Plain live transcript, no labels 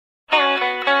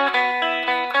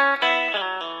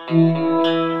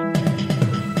You're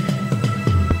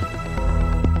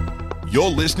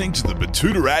listening to the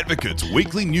Betoota Advocate's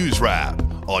weekly news wrap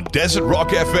on Desert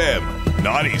Rock FM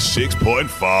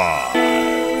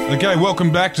 96.5. Okay,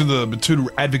 welcome back to the Betoota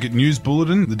Advocate News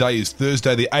Bulletin. The day is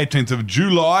Thursday, the 18th of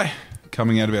July,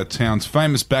 coming out of our town's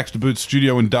famous Baxter Boots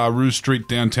studio in Daru Street,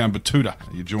 downtown Betoota.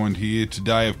 You're joined here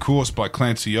today, of course, by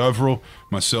Clancy Overall,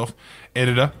 myself,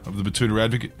 editor of the Betoota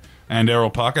Advocate, and Errol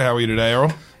Parker. How are you today,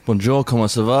 Errol? Bonjour, comment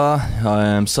ça va? I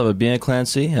am ça va bien,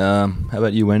 Clancy. How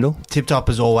about you, Wendell? Tip-top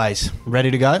as always. Ready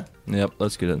to go? Yep,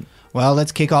 let's get it. Well,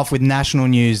 let's kick off with national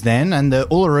news then, and the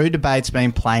Uluru debate's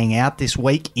been playing out this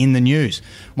week in the news.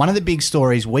 One of the big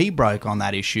stories we broke on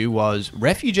that issue was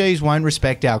refugees won't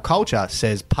respect our culture,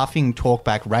 says puffing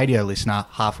talkback radio listener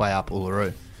halfway up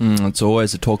Uluru. It's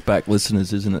always the talkback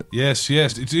listeners, isn't it? Yes.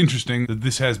 It's interesting that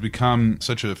this has become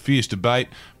such a fierce debate,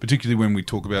 particularly when we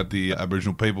talk about the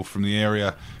Aboriginal people from the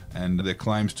area and their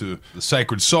claims to the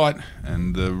sacred site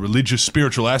and the religious,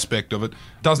 spiritual aspect of it.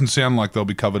 Doesn't sound like they'll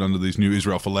be covered under these new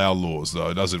Israel Folau laws,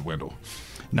 though, does it, Wendell?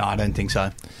 No, I don't think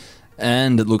so.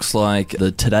 And it looks like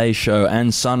the Today Show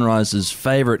and Sunrise's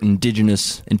favourite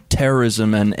Indigenous in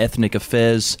terrorism and ethnic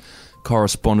affairs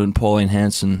correspondent Pauline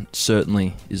Hanson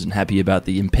certainly isn't happy about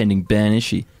the impending ban, is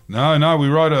she? No, we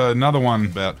wrote another one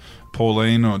about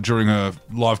Pauline during a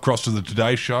live cross to the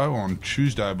Today Show on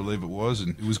Tuesday, I believe it was,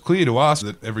 and it was clear to us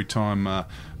that every time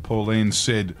Pauline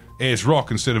said Ayers Rock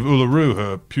instead of Uluru,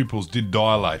 her pupils did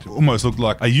dilate. It almost looked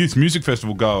like a youth music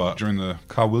festival goer during the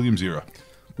Carl Williams era.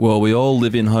 Well, we all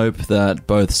live in hope that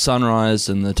both Sunrise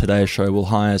and the Today Show will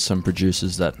hire some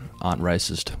producers that aren't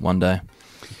racist one day.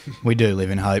 We do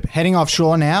live in hope. Heading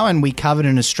offshore now, and we covered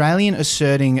an Australian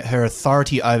asserting her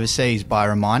authority overseas by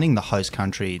reminding the host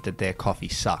country that their coffee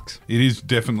sucks. It is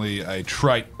definitely a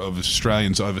trait of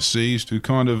Australians overseas to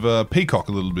kind of peacock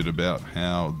a little bit about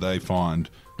how they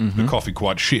find the coffee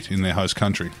quite shit in their host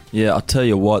country. Yeah, I'll tell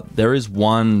you what, there is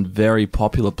one very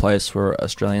popular place where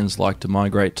Australians like to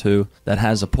migrate to that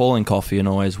has appalling coffee and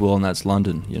always will, and that's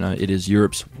London. You know, it is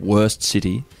Europe's worst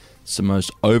city. It's the most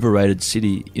overrated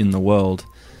city in the world.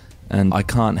 And I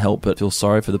can't help but feel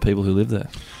sorry for the people who live there.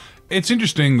 It's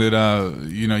interesting that,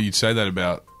 you'd say that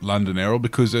about London, Errol,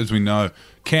 because as we know,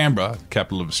 Canberra,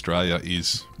 capital of Australia,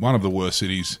 is one of the worst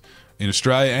cities in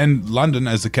Australia, and London,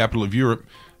 as the capital of Europe,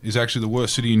 is actually the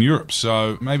worst city in Europe.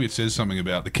 So maybe it says something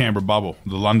about the Canberra bubble,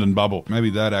 the London bubble. Maybe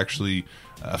that actually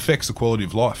affects the quality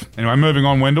of life. Anyway, moving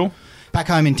on, Wendell. Back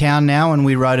home in town now, and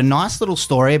we wrote a nice little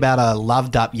story about a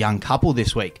loved-up young couple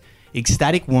this week.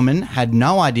 Ecstatic woman had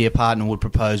no idea partner would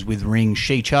propose with ring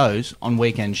she chose on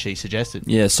weekend she suggested.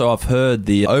 Yeah, so I've heard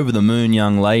the over-the-moon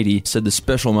young lady said the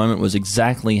special moment was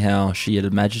exactly how she had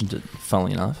imagined it,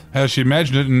 funnily enough. How she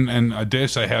imagined it, and I dare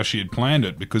say how she had planned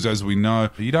it, because as we know,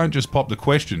 you don't just pop the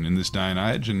question in this day and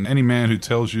age, and any man who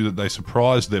tells you that they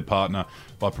surprised their partner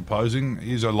by proposing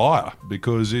is a liar,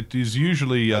 because it is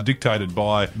usually dictated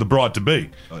by the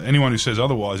bride-to-be. Anyone who says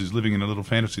otherwise is living in a little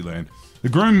fantasy land. The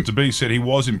groom-to-be said he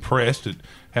was impressed at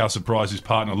how surprised his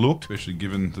partner looked, especially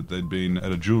given that they'd been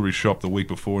at a jewellery shop the week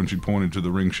before and she'd pointed to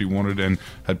the ring she wanted and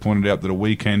had pointed out that a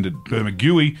weekend at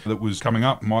Bermagui that was coming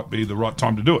up might be the right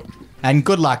time to do it. And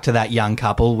good luck to that young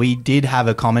couple. We did have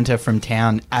a commenter from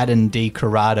town, Adam D.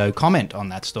 Corrado, comment on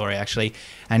that story, actually,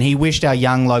 and he wished our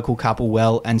young local couple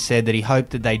well and said that he hoped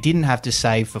that they didn't have to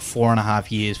save for 4.5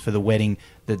 years for the wedding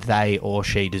that they or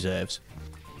she deserves.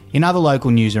 In other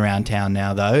local news around town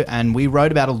now, though, and we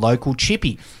wrote about a local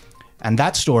chippy. And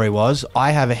that story was,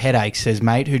 I have a headache, says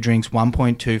mate who drinks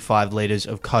 1.25 litres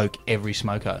of Coke every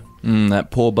smoko. That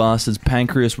poor bastard's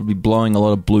pancreas would be blowing a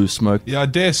lot of blue smoke. Yeah, I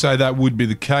dare say that would be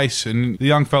the case. And the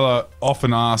young fella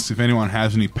often asks if anyone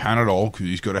has any Panadol because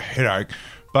he's got a headache.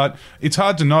 But it's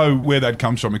hard to know where that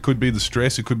comes from. It could be the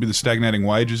stress, it could be the stagnating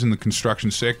wages in the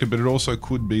construction sector, but it also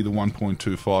could be the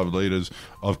 1.25 litres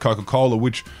of Coca-Cola,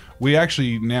 which we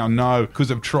actually now know, because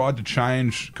they've tried to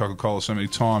change Coca-Cola so many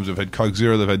times. They've had Coke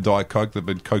Zero, they've had Diet Coke, they've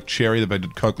had Coke Cherry, they've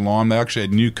had Coke Lime. They actually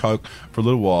had New Coke for a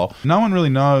little while. No one really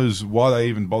knows why they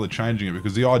even bother changing it,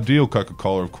 because the ideal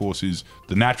Coca-Cola, of course, is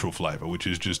the natural flavour, which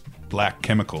is just black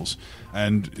chemicals.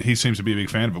 And he seems to be a big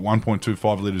fan of it.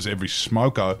 1.25 litres every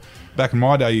smoko. Back in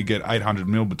my day, you get 800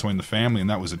 mil between the family, and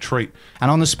that was a treat.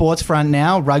 And on the sports front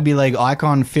now, rugby league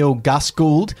icon Phil Gus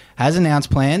Gould has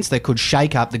announced plans that could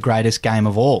shake up the greatest game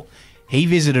of all. He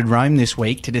visited Rome this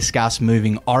week to discuss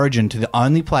moving Origin to the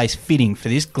only place fitting for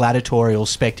this gladiatorial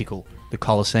spectacle, the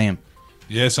Colosseum.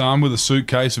 Yes, armed with a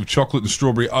suitcase of chocolate and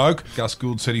strawberry oak, Gus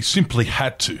Gould said he simply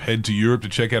had to head to Europe to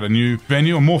check out a new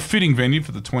venue, a more fitting venue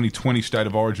for the 2020 State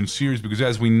of Origin series, because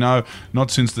as we know,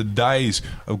 not since the days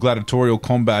of gladiatorial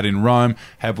combat in Rome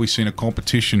have we seen a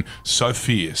competition so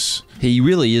fierce. He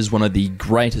really is one of the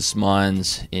greatest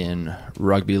minds in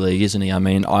rugby league, isn't he? I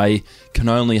mean, I can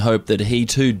only hope that he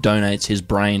too donates his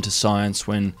brain to science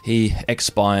when he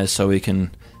expires so he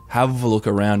can have a look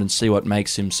around and see what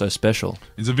makes him so special.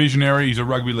 He's a visionary, he's a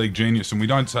rugby league genius, and we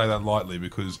don't say that lightly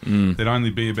because there'd only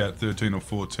be about 13 or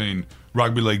 14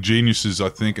 rugby league geniuses, I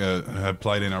think, have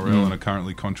played NRL and are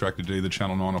currently contracted to either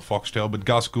Channel 9 or Foxtel, but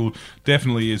Gus Gould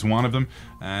definitely is one of them,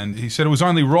 and he said it was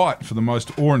only right for the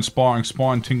most awe-inspiring,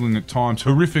 spine-tingling at times,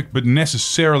 horrific but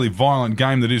necessarily violent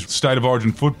game that is State of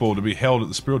Origin football to be held at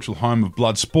the spiritual home of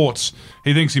blood sports.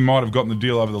 He thinks he might have gotten the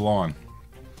deal over the line.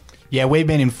 Yeah, we've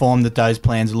been informed that those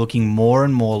plans are looking more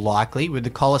and more likely, with the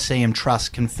Coliseum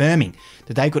Trust confirming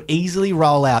that they could easily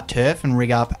roll out turf and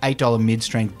rig up $8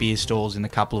 mid-strength beer stalls in the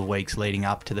couple of weeks leading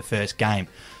up to the first game.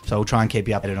 So we'll try and keep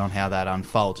you updated on how that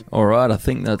unfolds. All right, I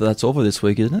think that's all for this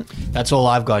week, isn't it? That's all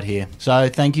I've got here. So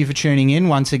thank you for tuning in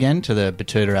once again to the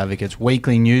Betoota Advocates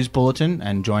Weekly News Bulletin,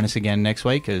 and join us again next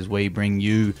week as we bring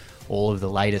you all of the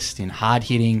latest in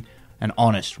hard-hitting and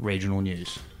honest regional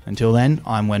news. Until then,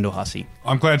 I'm Wendell Hussey.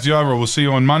 I'm Clancy Over. We'll see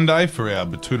you on Monday for our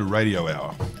Betoota Radio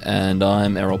Hour. And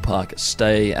I'm Errol Park.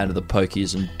 Stay out of the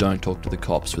pokies and don't talk to the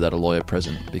cops without a lawyer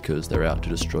present, because they're out to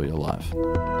destroy your life.